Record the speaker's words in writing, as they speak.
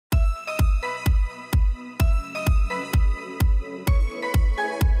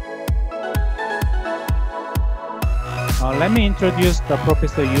Let me introduce the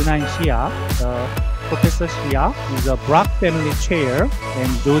Professor Younan Xia. Professor Xia is a Brock Family Chair and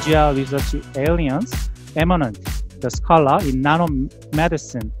Georgia Research Alliance eminent, the scholar in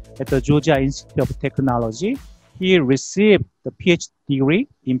nanomedicine at the Georgia Institute of Technology. He received the PhD degree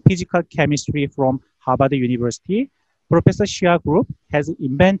in physical chemistry from Harvard University. Professor Xia Group has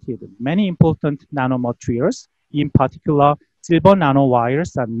invented many important nanomaterials. In particular, silver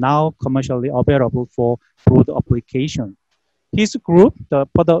nanowires are now commercially available for broad application. His group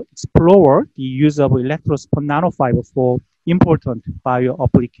further explored the use of electrospun nanofiber for important bio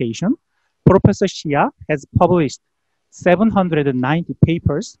application. Professor Xia has published 790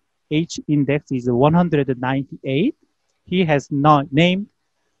 papers. H index is 198. He has now named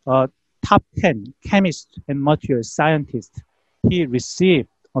top 10 chemists and material scientists. He received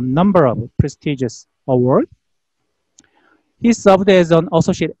a number of prestigious awards. He served as an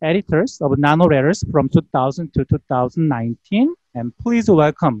associate editor of Nanomaterials from 2000 to 2019. And please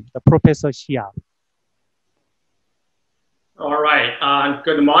welcome the Professor Xia. All right.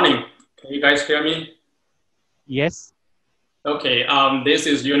 Good morning. Can you guys hear me? Yes. Okay. This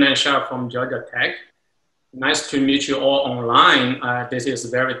is Younan Xia from Georgia Tech. Nice to meet you all online. This is a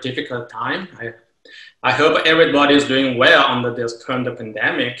very difficult time. I hope everybody is doing well under this current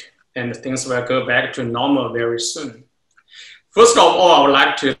pandemic and things will go back to normal very soon. First of all, I would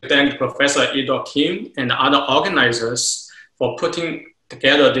like to thank Professor Ido Kim and other organizers for putting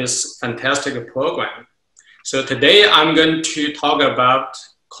together this fantastic program. So today I'm going to talk about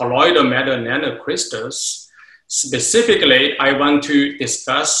colloidal metal nanocrystals. Specifically, I want to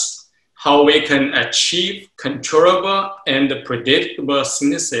discuss how we can achieve controllable and predictable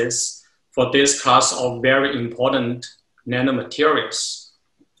synthesis for this class of very important nanomaterials.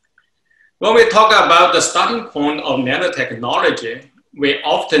 When we talk about the starting point of nanotechnology, we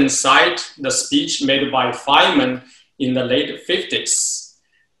often cite the speech made by Feynman in the late 50s.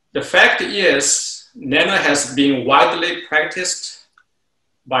 The fact is, nano has been widely practiced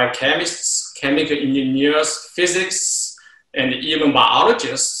by chemists, chemical engineers, physics, and even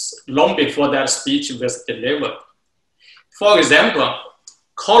biologists long before that speech was delivered. For example,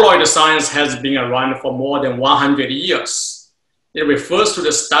 colloidal science has been around for more than 100 years. It refers to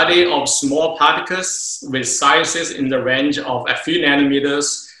the study of small particles with sizes in the range of a few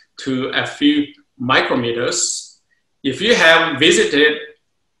nanometers to a few micrometers. If you have visited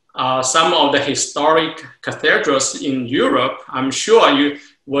some of the historic cathedrals in Europe, I'm sure you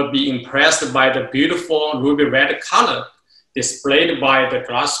would be impressed by the beautiful ruby red color displayed by the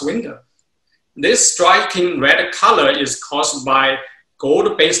glass window. This striking red color is caused by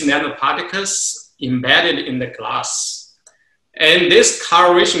gold-based nanoparticles embedded in the glass. And this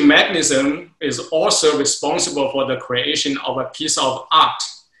coloration mechanism is also responsible for the creation of a piece of art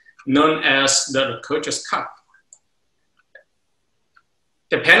known as the Culture's cup.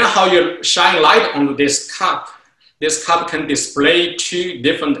 Depending on how you shine light onto this cup can display two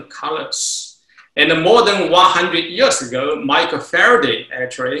different colors. And more than 100 years ago, Michael Faraday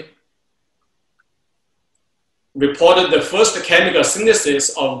actually reported the first chemical synthesis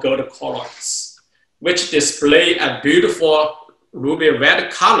of gold colloids, which display a beautiful ruby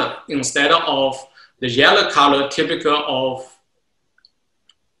red color instead of the yellow color typical of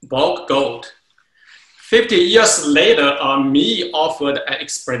bulk gold. 50 years later, Me offered an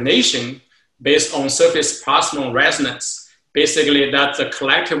explanation based on surface plasmon resonance. Basically, that's the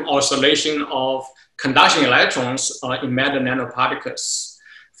collective oscillation of conduction electrons in metal nanoparticles.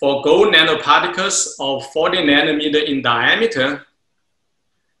 For gold nanoparticles of 40 nanometer in diameter,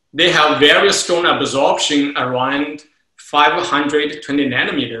 they have very strong absorption around 520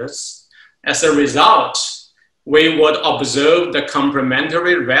 nanometers. As a result, we would observe the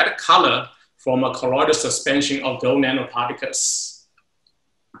complementary red color from a colloidal suspension of gold nanoparticles.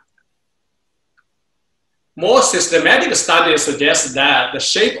 More systematic studies suggest that the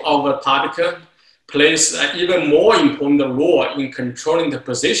shape of a particle plays an even more important role in controlling the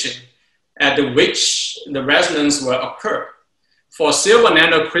position at which the resonance will occur. For silver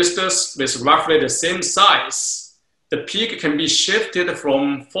nanocrystals with roughly the same size, the peak can be shifted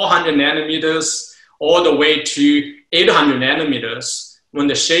from 400 nanometers all the way to 800 nanometers when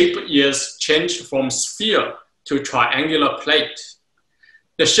the shape is changed from sphere to triangular plate.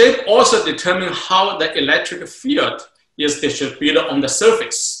 The shape also determines how the electric field is distributed on the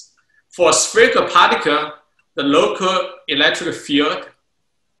surface. For a spherical particle, the local electric field,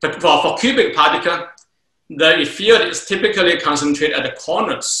 for cubic particle, the field is typically concentrated at the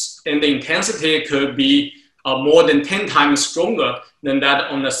corners, and the intensity could be more than 10 times stronger than that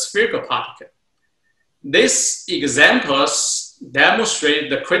on a spherical particle. These examples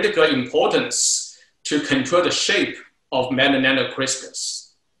demonstrate the critical importance to control the shape of metal nanocrystals.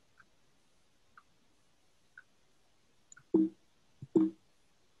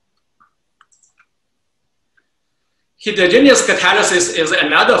 Heterogeneous catalysis is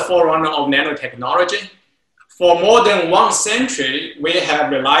another forerunner of nanotechnology. For more than 1 century, we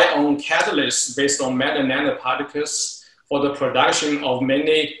have relied on catalysts based on metal nanoparticles for the production of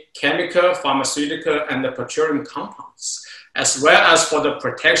many chemical, pharmaceutical, and petroleum compounds, as well as for the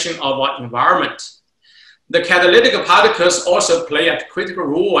protection of our environment. The catalytic particles also play a critical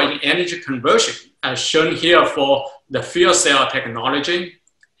role in energy conversion, as shown here for the fuel cell technology.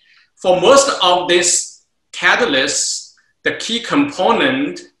 For most of these catalysts, the key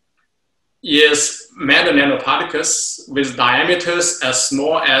component is metal nanoparticles with diameters as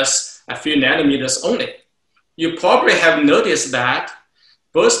small as a few nanometers only. You probably have noticed that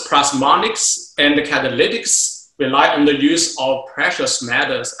both plasmonics and catalytics rely on the use of precious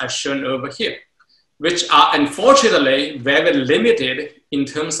metals as shown over here, which are unfortunately very limited in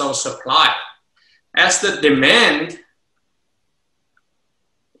terms of supply. As the demand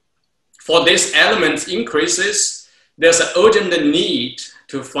for these elements increases, there's an urgent need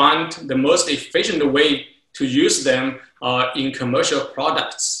to find the most efficient way to use them in commercial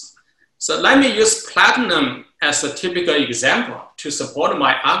products. So let me use platinum as a typical example to support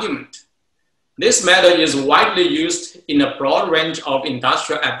my argument. This metal is widely used in a broad range of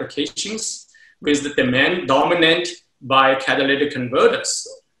industrial applications with the demand dominant by catalytic converters.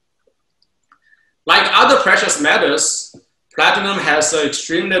 Like other precious metals, platinum has an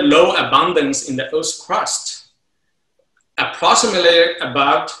extremely low abundance in the Earth's crust, approximately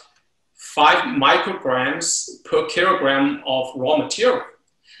about 5 micrograms per kilogram of raw material.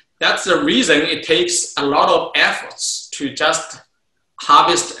 That's the reason it takes a lot of efforts to just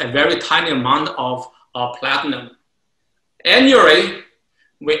harvest a very tiny amount of platinum. Annually,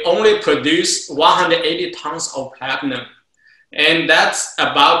 we only produce 180 tons of platinum, and that's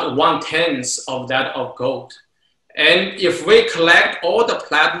about 1/10 of that of gold. And if we collect all the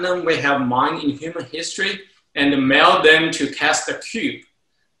platinum we have mined in human history and melt them to cast a cube,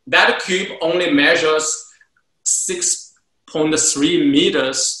 that cube only measures 6.3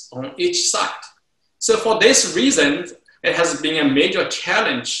 meters on each side. So for this reason, it has been a major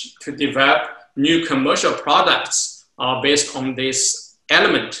challenge to develop new commercial products based on this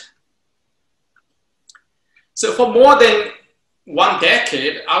element. So for more than 1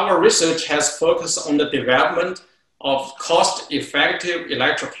 decade, our research has focused on the development of cost-effective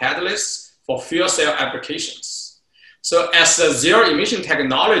electrocatalysts for fuel cell applications. So as a zero-emission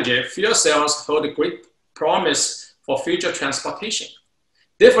technology, fuel cells hold great promise for future transportation.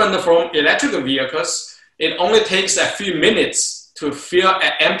 Different from electric vehicles, it only takes a few minutes to fill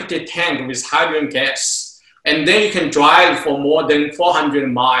an empty tank with hydrogen gas, and then you can drive for more than 400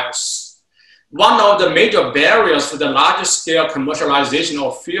 miles. One of the major barriers to the larger scale commercialization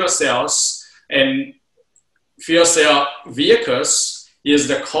of fuel cells and fuel cell vehicles is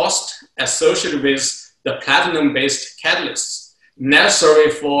the cost associated with the platinum-based catalysts necessary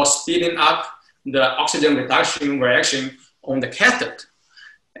for speeding up the oxygen reduction reaction on the cathode.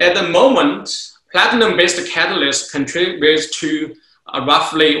 At the moment, platinum-based catalysts contribute to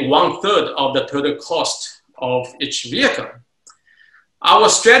roughly 1/3 of the total cost of each vehicle. Our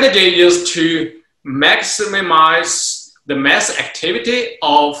strategy is to maximize the mass activity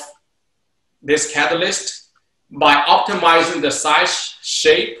of this catalyst by optimizing the size,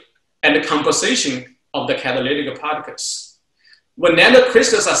 shape, and the composition of the catalytic particles. When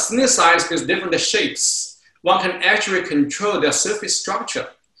nanocrystals are synthesized with different shapes, one can actually control their surface structure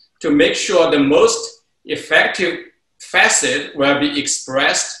to make sure the most effective facet will be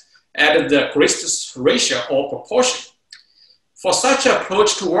expressed at the greatest ratio or proportion. For such an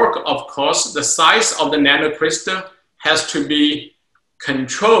approach to work, of course, the size of the nanocrystal has to be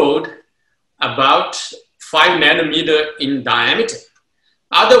controlled about 5 nanometers in diameter.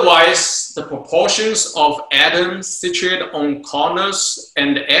 Otherwise, the proportions of atoms situated on corners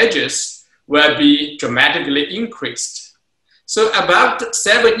and edges will be dramatically increased. So about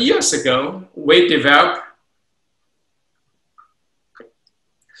 7 years ago, we developed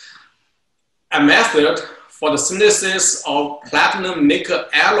a method for the synthesis of platinum nickel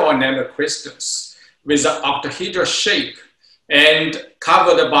alloy nanocrystals with an octahedral shape and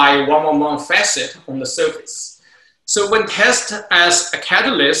covered by 111 facet on the surface. So when tested as a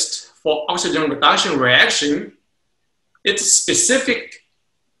catalyst for oxygen reduction reaction, its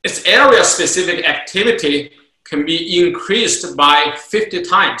area-specific activity can be increased by 50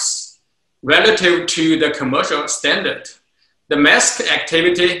 times relative to the commercial standard. The mass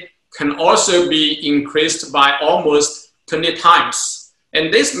activity can also be increased by almost 20 times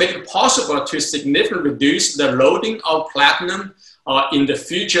And this makes it possible to significantly reduce the loading of platinum in the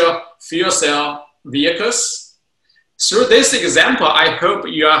future fuel cell vehicles. Through this example, I hope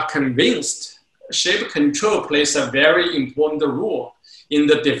you are convinced shape control plays a very important role in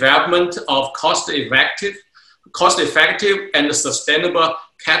the development of cost-effective and sustainable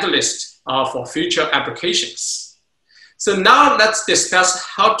catalysts for future applications. So now let's discuss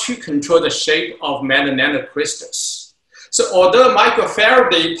how to control the shape of metal nanocrystals. So although Michael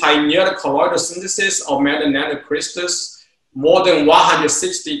Faraday pioneered colloidal synthesis of metal nanocrystals more than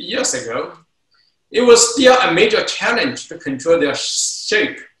 160 years ago, it was still a major challenge to control their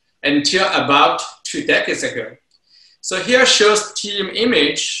shape until about 2 decades ago. So here shows team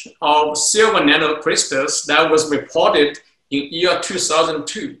image of silver nanocrystals that was reported in year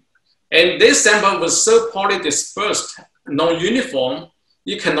 2002. And this sample was so poorly dispersed, non-uniform,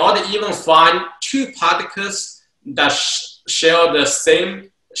 you cannot even find 2 particles that share the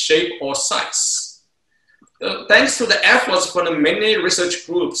same shape or size. Thanks to the efforts from the many research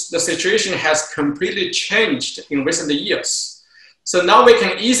groups, the situation has completely changed in recent years. So now we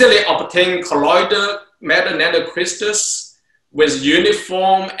can easily obtain colloidal metal nanocrystals with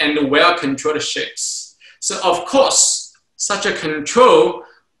uniform and well-controlled shapes. So of course, such a control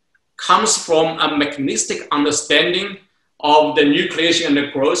comes from a mechanistic understanding of the nucleation and the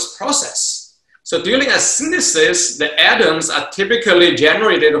growth process. So during a synthesis, the atoms are typically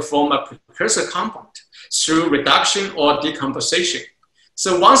generated from a precursor compound through reduction or decomposition.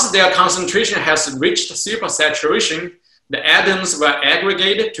 So once their concentration has reached supersaturation, the atoms were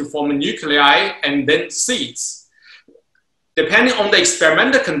aggregated to form nuclei and then seeds. Depending on the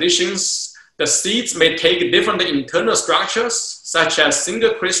experimental conditions, the seeds may take different internal structures, such as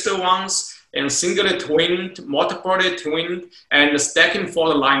single crystal ones and singly twinned, multiply twinned, and stacking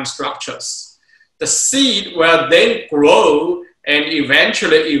fold line structures. The seed will then grow and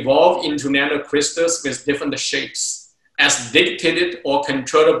eventually evolve into nanocrystals with different shapes, as dictated or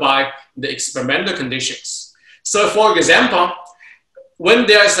controlled by the experimental conditions. So for example, when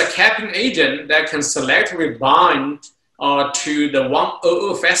there is a capping agent that can selectively bind to the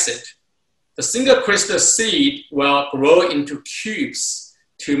 100 facet, the single crystal seed will grow into cubes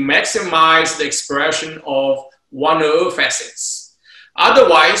to maximize the expression of 100 facets.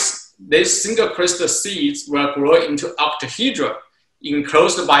 Otherwise, these single crystal seeds will grow into octahedra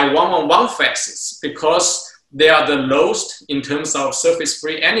enclosed by 111 facets because they are the lowest in terms of surface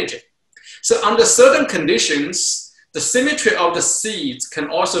free energy. So under certain conditions, the symmetry of the seeds can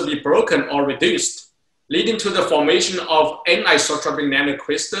also be broken or reduced, leading to the formation of anisotropic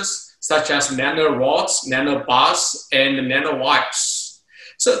nanocrystals, such as nanorods, nanobars, and nanowires.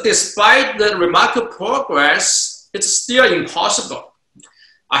 So despite the remarkable progress, it's still impossible,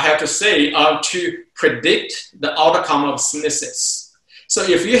 I have to say, to predict the outcome of synthesis. So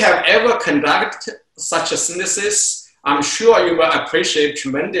if you have ever conducted such a synthesis, I'm sure you will appreciate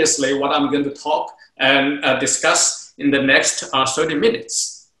tremendously what I'm going to talk and discuss in the next 30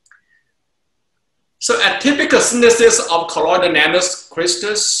 minutes. So a typical synthesis of colloidal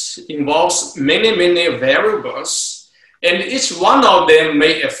nanocrystals involves many variables, and each one of them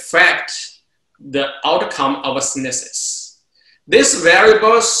may affect the outcome of a synthesis. These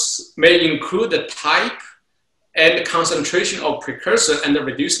variables may include the type and concentration of precursor and the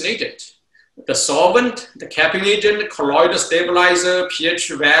reducing agent, the solvent, the capping agent, colloidal stabilizer,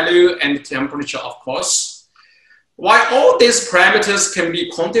 pH value, and temperature, of course. While all these parameters can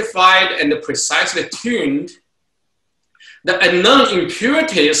be quantified and precisely tuned, the unknown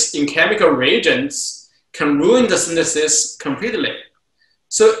impurities in chemical reagents can ruin the synthesis completely.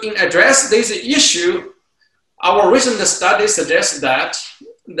 So in address this issue, our recent study suggests that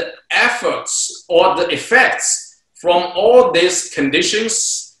the efforts or the effects from all these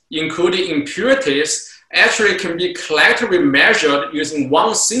conditions, including impurities, actually can be collectively measured using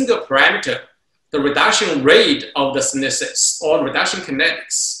one single parameter, the reduction rate of the synthesis or reduction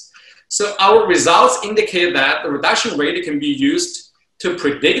kinetics. So our results indicate that the reduction rate can be used to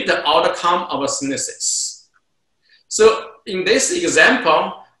predict the outcome of a synthesis. So in this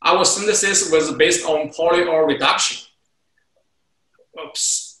example, our synthesis was based on polyol reduction.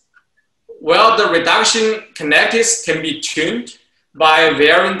 Oops. Well, the reduction kinetics can be tuned by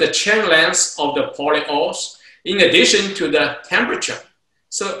varying the chain length of the polyols in addition to the temperature.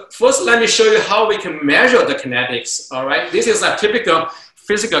 So first, let me show you how we can measure the kinetics, all right? This is a typical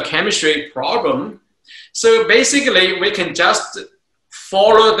physical chemistry problem. So basically, we can just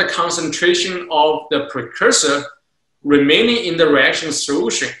follow the concentration of the precursor remaining in the reaction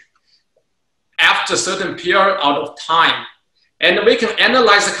solution after a certain period of time. And we can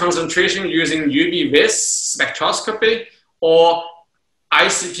analyze the concentration using UV-vis spectroscopy or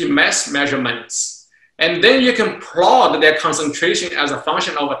ICP mass measurements. And then you can plot their concentration as a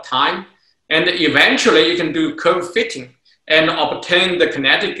function over time. And eventually you can do curve fitting and obtain the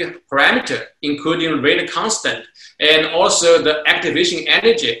kinetic parameter, including rate constant, and also the activation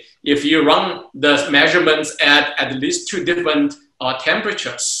energy if you run the measurements at least 2 different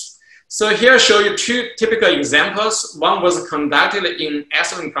temperatures. So here I show you 2 typical examples. One was conducted in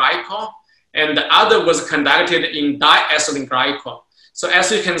ethylene glycol, and the other was conducted in diethylene glycol. So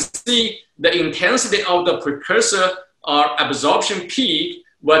as you can see, the intensity of the precursor absorption peak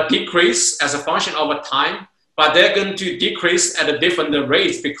will decrease as a function over time, but they're going to decrease at a different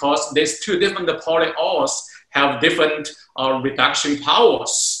rates because these 2 different polyols have different reduction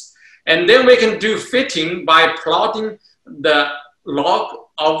powers. And then we can do fitting by plotting the log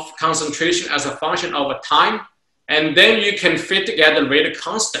of concentration as a function over time, and then you can fit together rate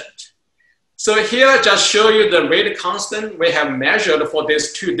constant. So here I just show you the rate constant we have measured for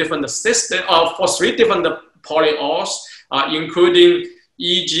these 2 different systems, for 3 different polyols, including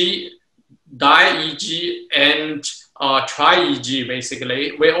EG, di-EG, and tri-EG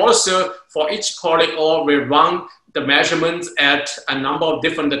basically. We also, for each polyol, we run the measurements at a number of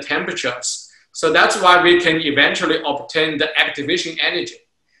different temperatures. So that's why we can eventually obtain the activation energy.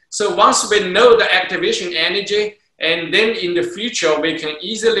 So once we know the activation energy, and then in the future, we can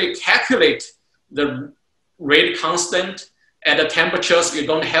easily calculate the rate constant at the temperatures you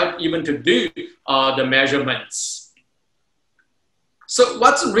don't have even to do the measurements. So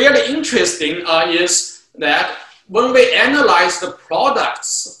what's really interesting is that when we analyze the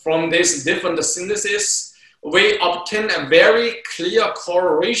products from these different syntheses, we obtain a very clear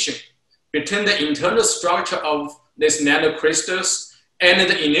correlation between the internal structure of these nanocrystals and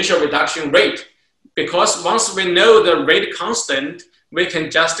the initial reduction rate. Because once we know the rate constant, we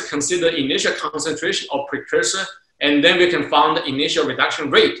can just consider initial concentration of precursor, and then we can find the initial reduction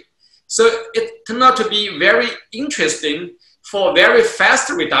rate. So it turned out to be very interesting for very fast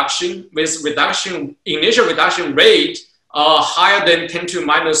reduction with initial reduction rate higher than 10 to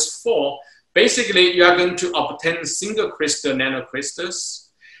minus 4. Basically, you are going to obtain single crystal nanocrystals.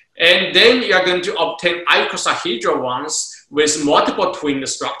 And then you are going to obtain icosahedral ones with multiple twin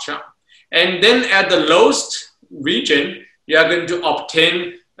structure. And then at the lowest region, you are going to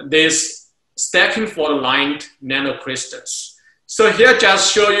obtain this stacking fault-aligned nanocrystals. So here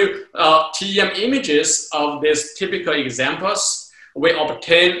just show you TEM images of these typical examples. We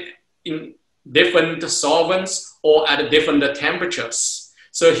obtain in different solvents or at different temperatures.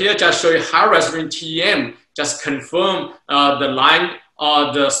 So here just show you high resolution TEM, just confirm the line,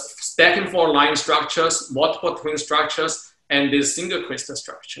 the stacking fault-aligned structures, multiple twin structures, and these single crystal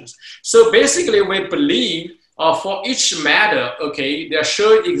structures. So basically we believe for each matter, okay, there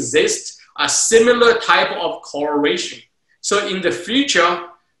should exist a similar type of correlation. So in the future,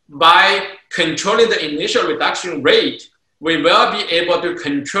 by controlling the initial reduction rate, we will be able to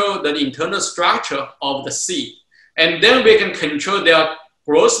control the internal structure of the seed. And then we can control their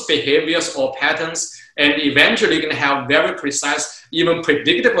growth behaviors or patterns, and eventually you can have very precise, even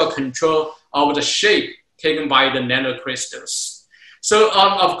predictable control of the shape taken by the nanocrystals. So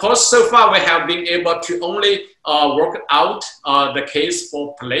of course, so far we have been able to only work out the case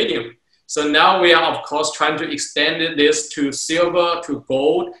for palladium. So now we are of course trying to extend this to silver, to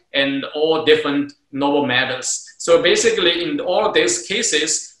gold, and all different noble metals. So basically in all these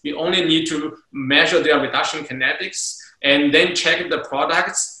cases, we only need to measure their reduction kinetics and then check the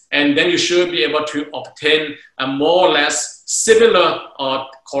products, and then you should be able to obtain a more or less similar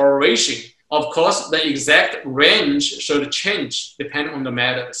correlation. Of course, the exact range should change depending on the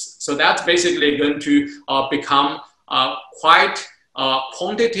metals. So that's basically going to become quite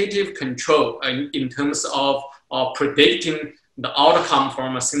quantitative control in terms of predicting the outcome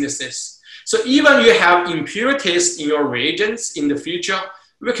from a synthesis. So even you have impurities in your reagents in the future,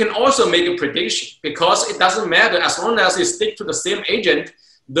 we can also make a prediction, because it doesn't matter as long as you stick to the same agent,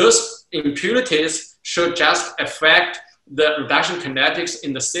 those impurities should just affect the reduction kinetics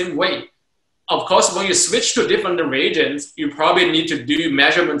in the same way. Of course, when you switch to different reagents, you probably need to do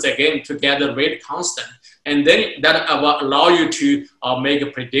measurements again to get the rate constant. And then that will allow you to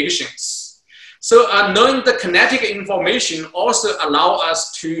make predictions. So knowing the kinetic information also allow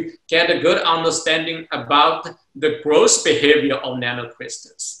us to get a good understanding about the growth behavior of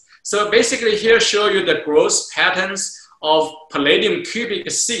nanocrystals. So basically here show you the growth patterns of palladium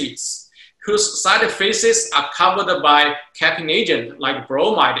cubic seeds, whose side faces are covered by capping agent like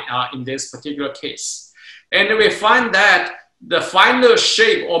bromide in this particular case. And we find that the final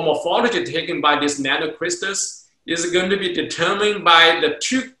shape or morphology taken by these nanocrystals is going to be determined by the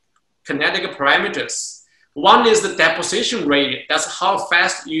 2 kinetic parameters. One is the deposition rate. That's how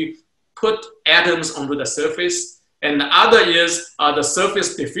fast you put atoms onto the surface. And the other is the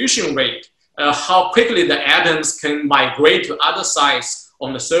surface diffusion rate, how quickly the atoms can migrate to other sites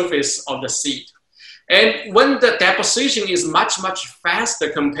on the surface of the seed. And when the deposition is much, much faster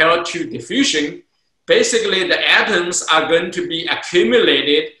compared to diffusion, basically the atoms are going to be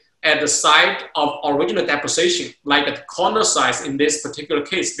accumulated at the site of original deposition, like the corner sites in this particular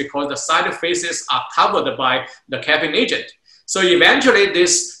case, because the side faces are covered by the capping agent. So eventually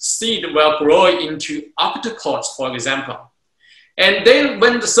this seed will grow into octocords, for example. And then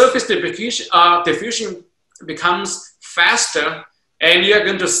when the surface diffusion becomes faster, and you're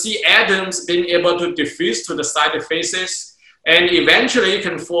going to see atoms being able to diffuse to the side faces, and eventually you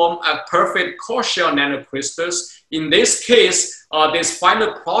can form a perfect core shell nanocrystals. In this case, this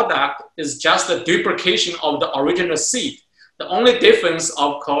final product is just a duplication of the original seed. The only difference,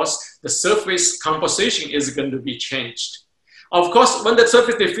 of course, the surface composition is going to be changed. Of course, when the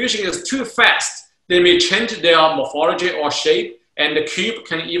surface diffusion is too fast, they may change their morphology or shape, and the cube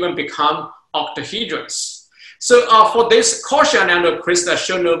can even become octahedrons. So for this core shell nanocrystal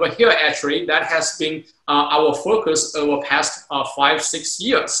shown over here, actually, that has been our focus over past 5-6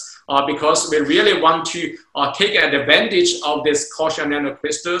 years. Because we really want to take advantage of these core shell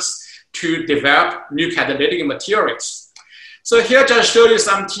nanocrystals to develop new catalytic materials. So here just show you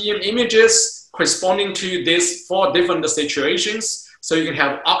some TM images corresponding to these 4 different situations. So you can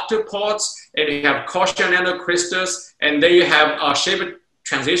have octocords, and you have core shell nanocrystals, and then you have a shape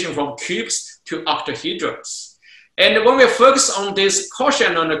transition from cubes to octahedrons. And when we focus on these core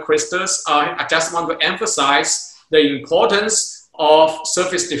shell nanocrystals, I just want to emphasize the importance of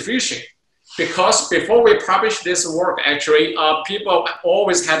surface diffusion, because before we published this work, actually, people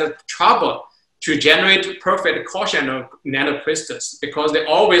always had trouble to generate perfect core shell nanocrystals, because they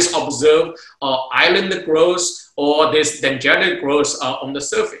always observe island growth or this dendritic growth on the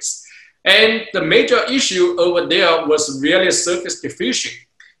surface. And the major issue over there was really surface diffusion.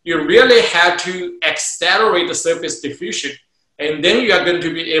 You really had to accelerate the surface diffusion, and then you are going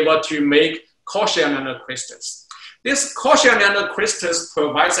to be able to make core shell nanocrystals. This core shell nanocrystals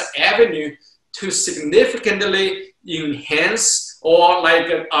provides an avenue to significantly enhance or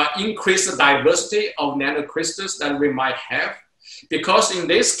increase the diversity of nanocrystals that we might have. Because in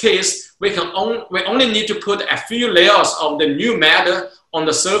this case, we only need to put a few layers of the new matter on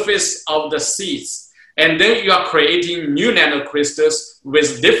the surface of the seeds. And then you are creating new nanocrystals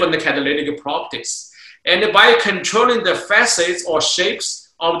with different catalytic properties. And by controlling the facets or shapes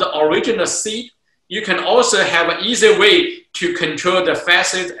of the original seed, you can also have an easy way to control the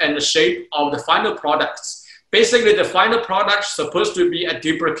facet and the shape of the final products. Basically, the final product is supposed to be a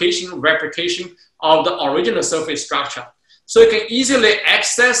duplication, replication of the original surface structure. So you can easily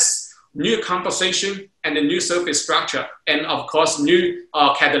access new composition and a new surface structure, and of course, new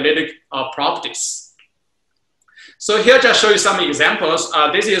catalytic properties. So here just show you some examples.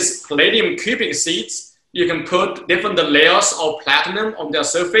 This is palladium cubic seeds. You can put different layers of platinum on their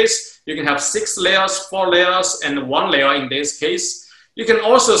surface. You can have 6 layers, 4 layers, and 1 layer in this case. You can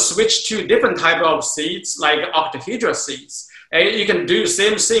also switch to different type of seeds like octahedral seeds. And you can do the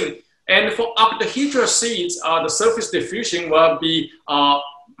same thing. And for octahedral seeds, the surface diffusion will be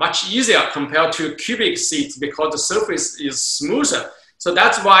much easier compared to cubic seeds because the surface is smoother. So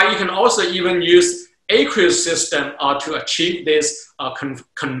that's why you can also even use aqueous system to achieve this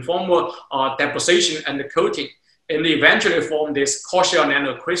conformal deposition and coating, and eventually form these core shell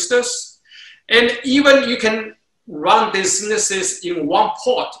nanocrystals. And even you can run this synthesis in one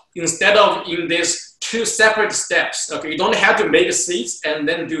pot instead of in these 2 separate steps. Okay, you don't have to make seeds and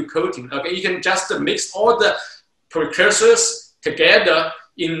then do coating. Okay, you can just mix all the precursors together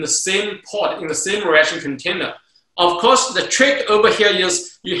in the same pot, in the same reaction container. Of course, the trick over here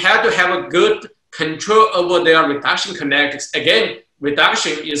is you have to have a good control over their reduction kinetics. Again,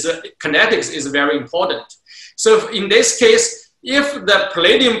 kinetics is very important. So in this case, if the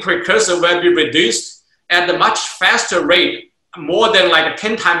palladium precursor will be reduced at a much faster rate, more than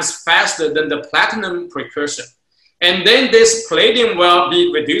 10 times faster than the platinum precursor, and then this palladium will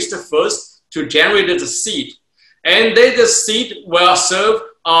be reduced first to generate the seed, and then the seed will serve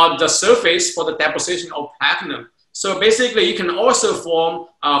the surface for the deposition of platinum. So basically, you can also form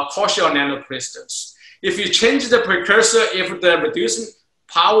core shell nanocrystals. If you change the precursor, if the reducing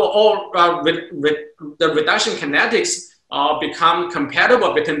power or the reduction kinetics become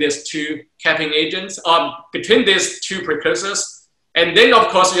compatible between these 2 capping agents, or between these 2 precursors, and then of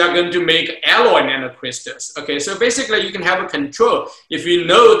course you are going to make alloy nanocrystals. Okay, so basically you can have a control if you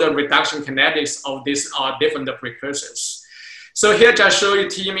know the reduction kinetics of these different precursors. So here just show you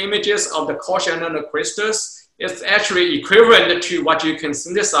TM images of the core shell nanocrystals. It's actually equivalent to what you can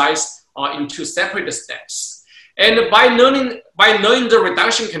synthesize in 2 separate steps. And by knowing the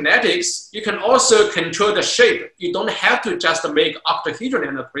reduction kinetics, you can also control the shape. You don't have to just make octahedral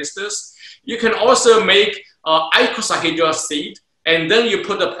nanocrystals. You can also make icosahedral seed, and then you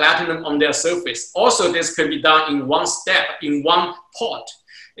put the platinum on their surface. Also, this can be done in one step, in one pot.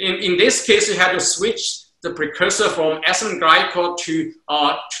 In this case, you have to switch the precursor from ethylene glycol to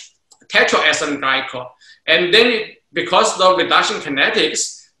tetraethylene glycol. And then because of the reduction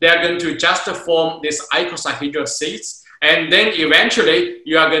kinetics, they are going to just form these icosahedral seeds. And then eventually,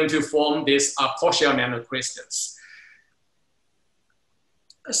 you are going to form these core shell nanocrystals.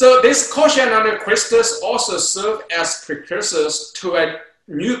 So these core shell nanocrystals also serve as precursors to a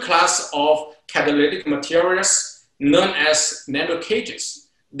new class of catalytic materials known as nanocages.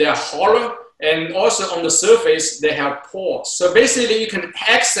 They are hollow, and also on the surface, they have pores. So basically, you can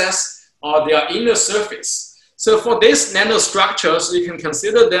access their inner surface. So for these nanostructures, you can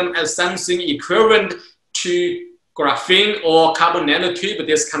consider them as something equivalent to graphene or carbon nanotube,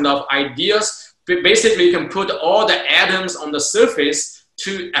 this kind of ideas. But basically, you can put all the atoms on the surface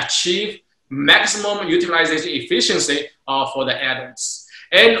to achieve maximum utilization efficiency for the atoms.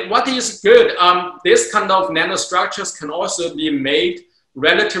 And what is good, this kind of nanostructures can also be made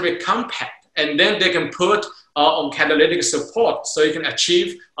relatively compact, and then they can put on catalytic support, so you can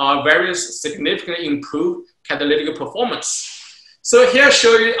achieve very significantly improved catalytic performance. So here I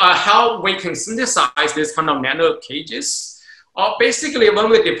show you how we can synthesize this kind of nano cages. Basically, when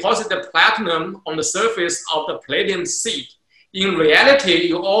we deposit the platinum on the surface of the palladium seed, in reality,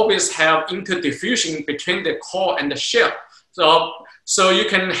 you always have interdiffusion between the core and the shell. So you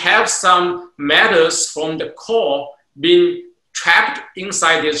can have some metals from the core being trapped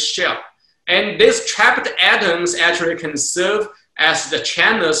inside this shell. And these trapped atoms actually can serve as the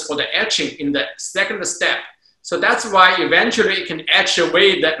channels for the etching in the second step. So that's why eventually it can etch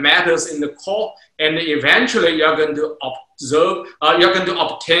away the metals in the core, and eventually you're going to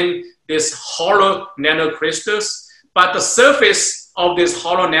obtain these hollow nanocrystals. But the surface of these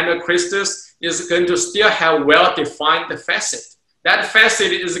hollow nanocrystals is going to still have well-defined facet. That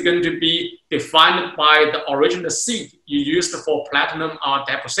facet is going to be defined by the original seed you used for platinum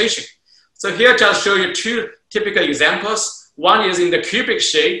deposition. So here just show you 2 typical examples. One is in the cubic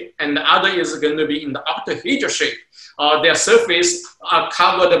shape, and the other is going to be in the octahedral shape. Their surface are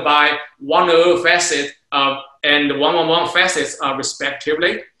covered by 100 facet and 111 facets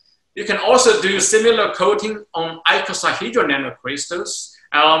respectively. You can also do similar coating on icosahedral nanocrystals.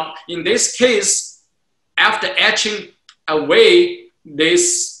 In this case, after etching away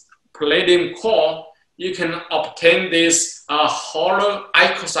this palladium core, you can obtain these hollow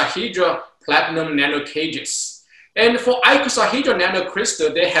icosahedral platinum nanocages. And for icosahedral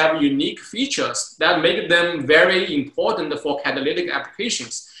nanocrystal, they have unique features that make them very important for catalytic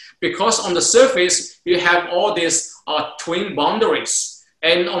applications. Because on the surface, you have all these twin boundaries.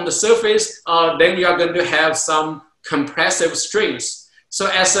 And on the surface, then you are going to have some compressive strings. So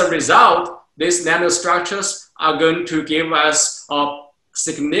as a result, these nanostructures are going to give us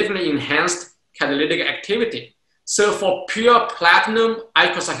significantly enhanced catalytic activity. So for pure platinum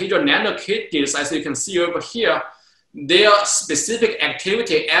icosahedral nanocages, as you can see over here, their specific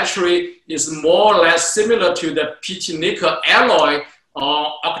activity actually is more or less similar to the PT nickel alloy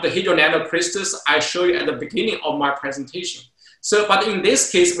octahedral nanocrystals I showed you at the beginning of my presentation. So, but in this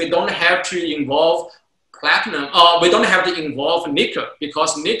case, we don't have to involve platinum, we don't have to involve nickel,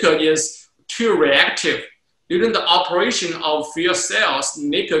 because nickel is too reactive. During the operation of fuel cells,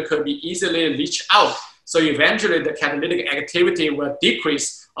 nickel could be easily leached out. So eventually the catalytic activity will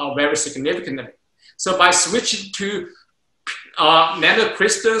decrease very significantly. So by switching to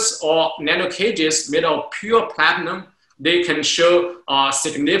nanocrystals or nanocages made of pure platinum, they can show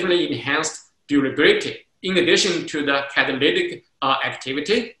significantly enhanced durability in addition to the catalytic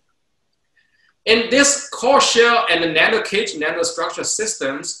activity. And this core shell and nanocage nanostructure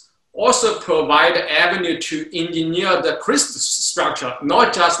systems also provide an avenue to engineer the crystal structure,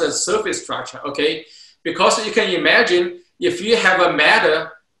 not just the surface structure, okay? Because you can imagine if you have a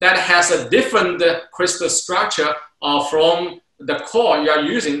matter that has a different crystal structure from the core you are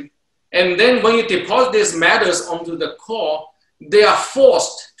using, and then when you deposit these matters onto the core, they are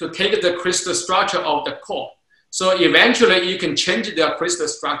forced to take the crystal structure of the core. So eventually you can change their crystal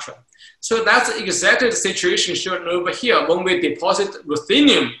structure. So that's exactly the situation shown over here when we deposit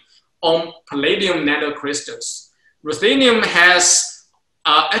ruthenium on palladium nanocrystals. Ruthenium has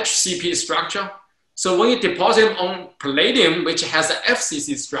HCP structure. So when you deposit on palladium, which has an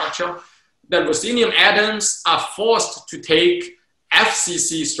FCC structure, the ruthenium atoms are forced to take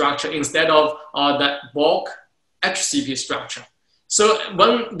FCC structure instead of the bulk HCP structure. So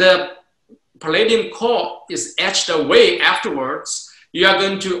when the palladium core is etched away afterwards, you are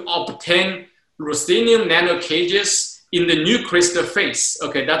going to obtain ruthenium nanocages in the new crystal phase.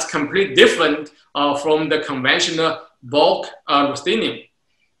 Okay, that's completely different from the conventional bulk ruthenium.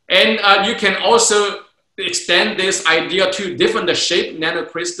 And you can also extend this idea to different shape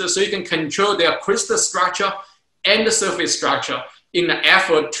nanocrystals, so you can control their crystal structure and the surface structure in an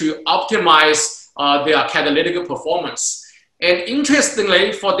effort to optimize their catalytic performance. And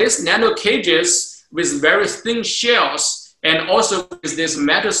interestingly, for these nanocages with very thin shells and also with these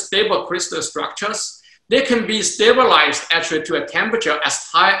metal-stable crystal structures, they can be stabilized actually to a temperature as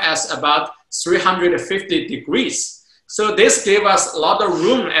high as about 350 degrees. So this gave us a lot of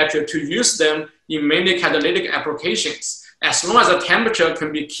room actually to use them in many catalytic applications, as long as the temperature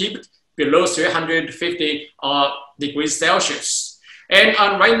can be kept below 350 degrees Celsius. And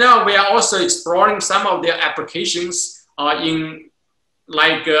right now, we are also exploring some of their applications in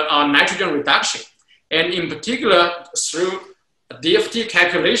like nitrogen reduction. And in particular, through DFT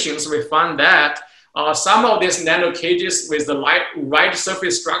calculations, we found that some of these nanocages with the right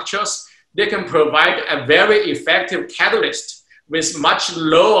surface structures, they can provide a very effective catalyst with much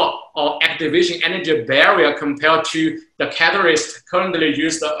lower activation energy barrier compared to the catalyst currently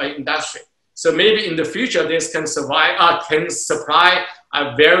used in industry. So maybe in the future, this can supply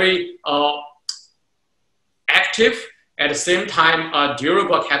a very active, at the same time,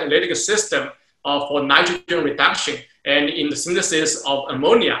 durable catalytic system for nitrogen reduction and in the synthesis of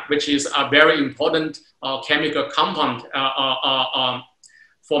ammonia, which is a very important chemical compound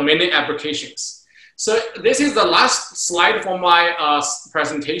for many applications. So this is the last slide for my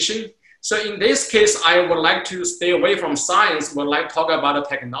presentation. So in this case, I would like to stay away from science, would like to talk about the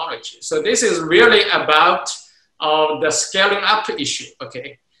technology. So this is really about the scaling up issue,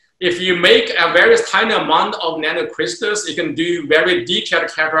 okay? If you make a very tiny amount of nanocrystals, you can do very detailed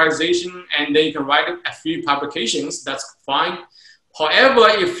characterization and then you can write a few publications, that's fine. However,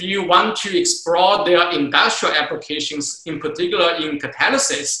 if you want to explore their industrial applications, in particular in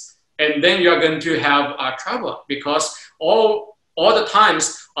catalysis, and then you're going to have trouble because all the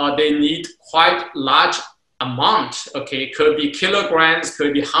times they need quite large amount, okay? Could be kilograms,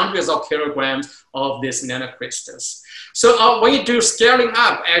 could be hundreds of kilograms of these nanocrystals. So when you do scaling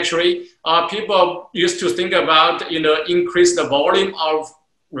up, actually, people used to think about, increase the volume of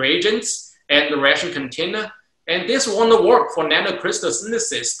reagents and the reaction container. And this won't work for nanocrystal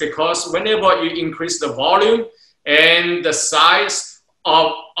synthesis because whenever you increase the volume and the size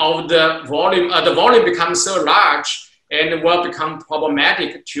of the volume becomes so large and it will become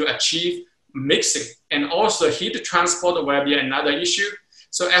problematic to achieve mixing. And also heat transport will be another issue.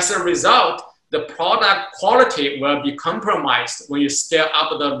 So as a result, the product quality will be compromised when you scale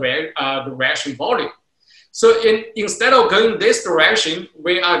up the reaction volume. So instead of going this direction,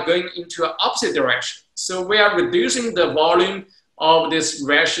 we are going into an opposite direction. So we are reducing the volume of this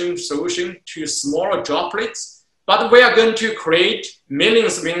reaction solution to smaller droplets, but we are going to create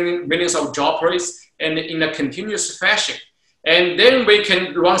millions of droplets and in a continuous fashion. And then we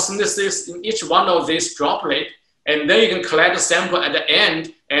can run synthesis in each one of these droplets, and then you can collect the sample at the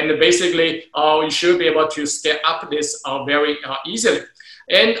end, and basically you should be able to scale up this very easily.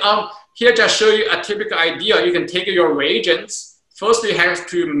 And here just show you a typical idea. You can take your reagents. First, you have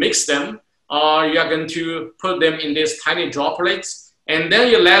to mix them. You are going to put them in these tiny droplets, and then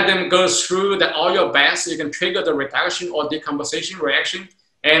you let them go through the oil bath. So you can trigger the reduction or decomposition reaction,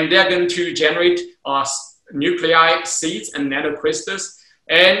 and they're going to generate nuclei, seeds, and nanocrystals.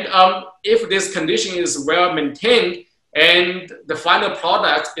 And if this condition is well maintained, and the final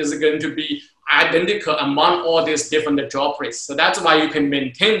product is going to be identical among all these different droplets. So that's why you can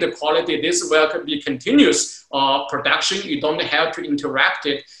maintain the quality. This will be continuous production. You don't have to interrupt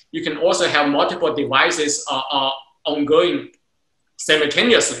it. You can also have multiple devices ongoing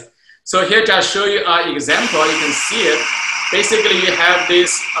simultaneously. So here just show you an example. You can see it. Basically, you have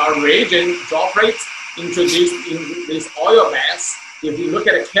this reagent droplets introduced in this oil bath. If you look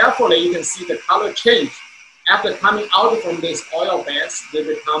at it carefully, you can see the color change. After coming out from this oil bath, they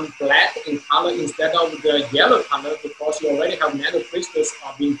become black in color instead of the yellow color because you already have nanocrystals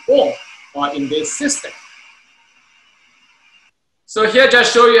being formed in this system. So here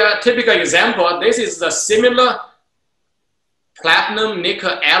just show you a typical example. This is the similar platinum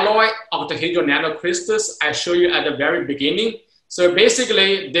nickel alloy octahedral nanocrystals I showed you at the very beginning. So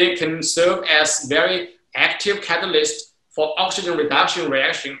basically, they can serve as very active catalyst for oxygen reduction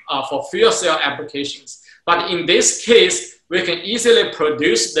reaction for fuel cell applications. But in this case, we can easily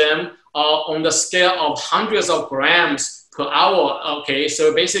produce them on the scale of hundreds of grams per hour. Okay,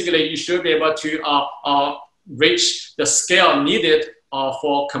 so basically you should be able to reach the scale needed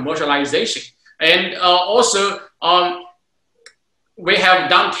for commercialization. And also, we have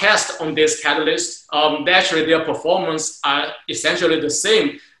done tests on this catalyst. Actually, their performance are essentially the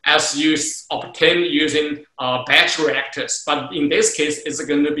same as you obtain using batch reactors. But in this case, it's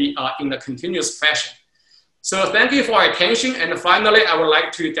going to be in a continuous fashion. So thank you for your attention. And finally, I would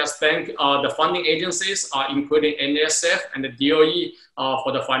like to just thank the funding agencies, including NSF and the DOE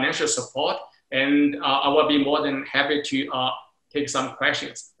for the financial support. And I will be more than happy to take some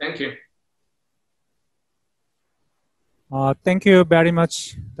questions. Thank you. Thank you very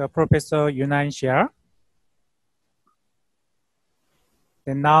much, Professor Younan Xia.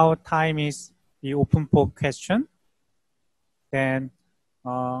 Then now time is the open for question. Then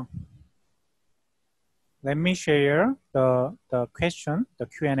let me share the question, the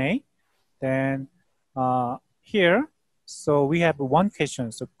Q&A. Then here, so we have one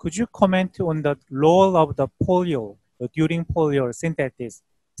question. So could you comment on the role of the polyol during polyol synthesis?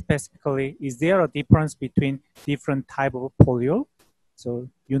 Specifically, is there a difference between different type of polyol? So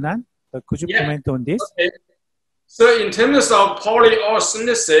Younan, could you comment on this? Okay. So in terms of polyol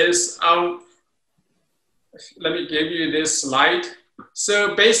synthesis, let me give you this slide.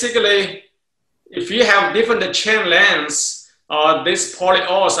 So basically, if you have different chain lengths, these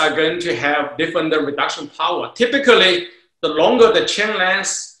polyols are going to have different reduction power. Typically, the longer the chain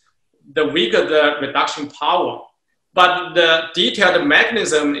length, the weaker the reduction power. But the detailed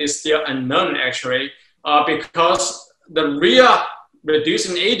mechanism is still unknown, actually, because the real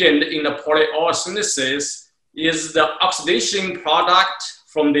reducing agent in the polyol synthesis is the oxidation product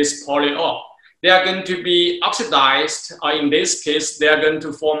from this polyol. They are going to be oxidized. In this case, they are going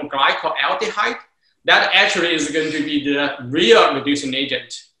to form glycolaldehyde. That actually is going to be the real reducing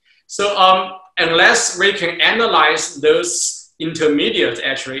agent. So unless we can analyze those intermediates,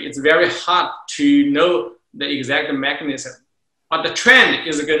 actually, it's very hard to know the exact mechanism. But the trend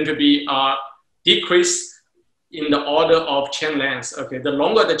is going to be decrease in the order of chain length. Okay, the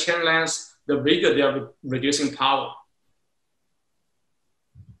longer the chain length, the bigger their reducing power.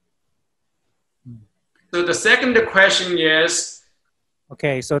 So the second question is,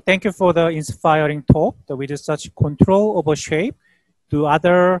 okay, so thank you for the inspiring talk with such control over shape. Do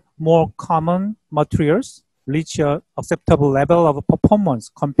other more common materials reach an acceptable level of performance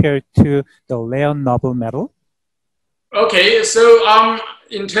compared to the rare noble metal? Okay, so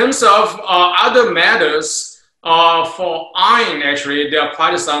in terms of other metals, for iron, actually, there are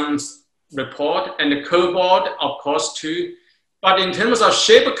quite some report, and the cobalt, of course, too. But in terms of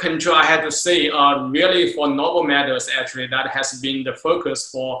shape control, I have to say, really for noble metals, actually, that has been the focus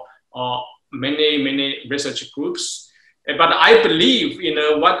for many research groups. But I believe,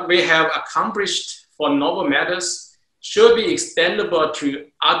 what we have accomplished for noble metals should be extendable to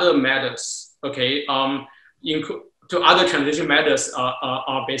other metals, okay? To other transition metals,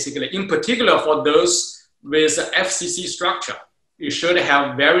 basically, in particular for those with FCC structure. You should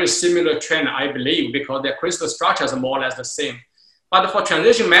have very similar trend, I believe, because their crystal structures are more or less the same. But for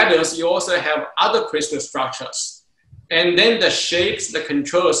transition metals, you also have other crystal structures. And then the shapes, the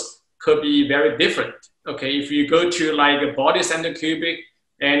controls could be very different. Okay, if you go to like a body center cubic,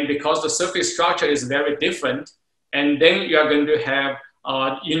 and because the surface structure is very different, and then you are going to have,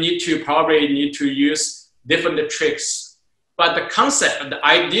 you probably need to use different tricks. But the concept, the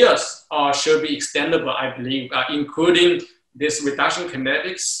ideas should be extendable, I believe, including this reduction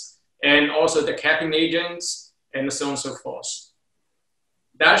kinetics and also the capping agents and so on and so forth.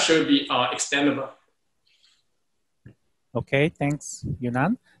 That should be extendable. Okay, thanks,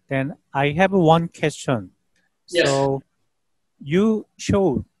 Younan. Then I have one question. Yes. So you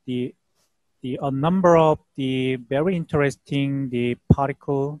showed a number of the very interesting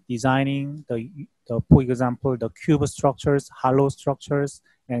particle designing, for example, the cube structures, hollow structures,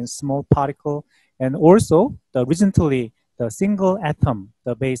 and small particle, and also recently the single atom,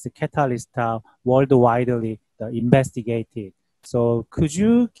 the base catalyst are worldwide investigated. So could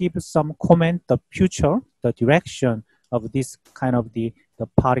you give some comment the future, the direction of this kind of the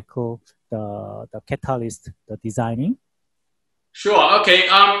particle, the catalyst, the designing? Sure, okay.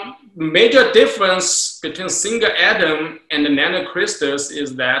 Major difference between single atom and the nanocrystals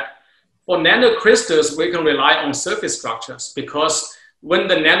is that for nanocrystals, we can rely on surface structures because when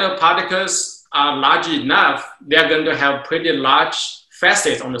the nanoparticles are large enough, they're going to have pretty large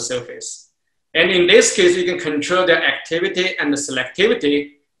facets on the surface. And in this case, you can control their activity and the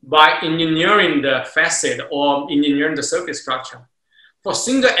selectivity by engineering the facet or engineering the surface structure. For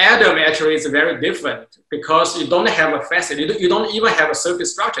single atom, actually, it's very different because you don't have a facet. You don't even have a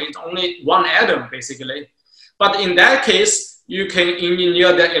surface structure. It's only one atom, basically. But in that case, you can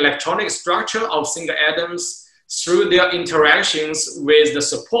engineer the electronic structure of single atoms through their interactions with the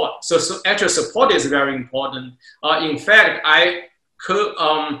support. So actual support is very important. In fact, I could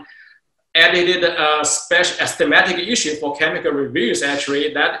edited a thematic issue for chemical reviews,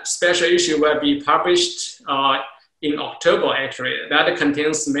 actually. That special issue will be published in October, actually. That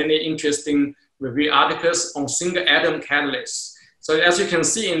contains many interesting review articles on single atom catalysts. So as you can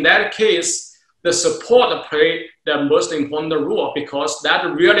see, in that case, the support play the most important role because that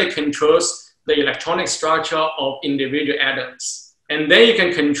really controls the electronic structure of individual atoms. And then you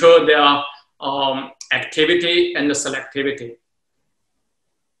can control their activity and the selectivity.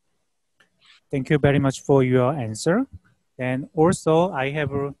 Thank you very much for your answer. And also, I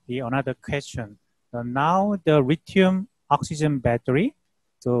have another question. Now the lithium oxygen battery,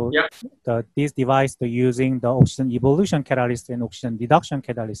 so yep. This device using the oxygen evolution catalyst and oxygen reduction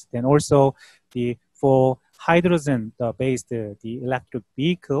catalyst, and also for hydrogen-based the electric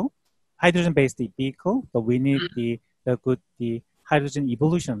vehicle, hydrogen-based vehicle, so we need the hydrogen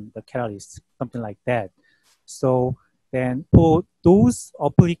evolution, the catalyst, something like that. So then for those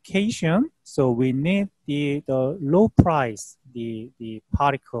applications, so we need the low price, the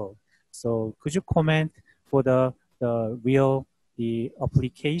particle. So could you comment for the real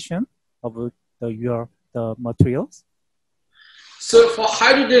application of your materials? So for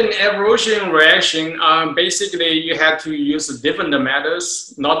hydrogen evolution reaction, basically you have to use different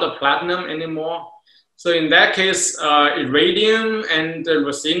metals, not the platinum anymore. So in that case, iridium and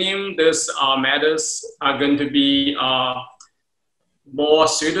ruthenium, those metals are going to be more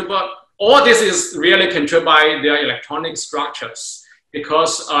suitable. All this is really controlled by their electronic structures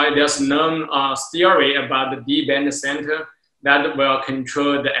because there's known theory about the D-band center that will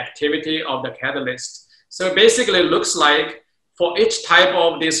control the activity of the catalyst. So basically it looks like for each type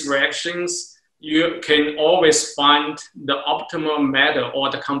of these reactions, you can always find the optimal metal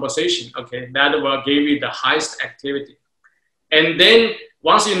or the composition, okay, that will give you the highest activity. And then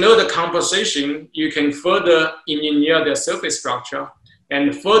once you know the composition, you can further engineer the surface structure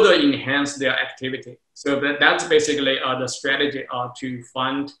and further enhance their activity. So that's basically the strategy to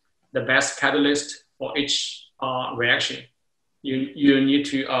find the best catalyst for each reaction you need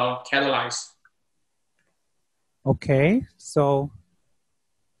to catalyze. Okay, so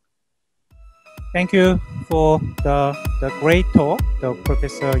thank you for the great talk,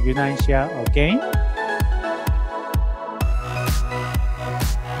 Professor Younan Xia again.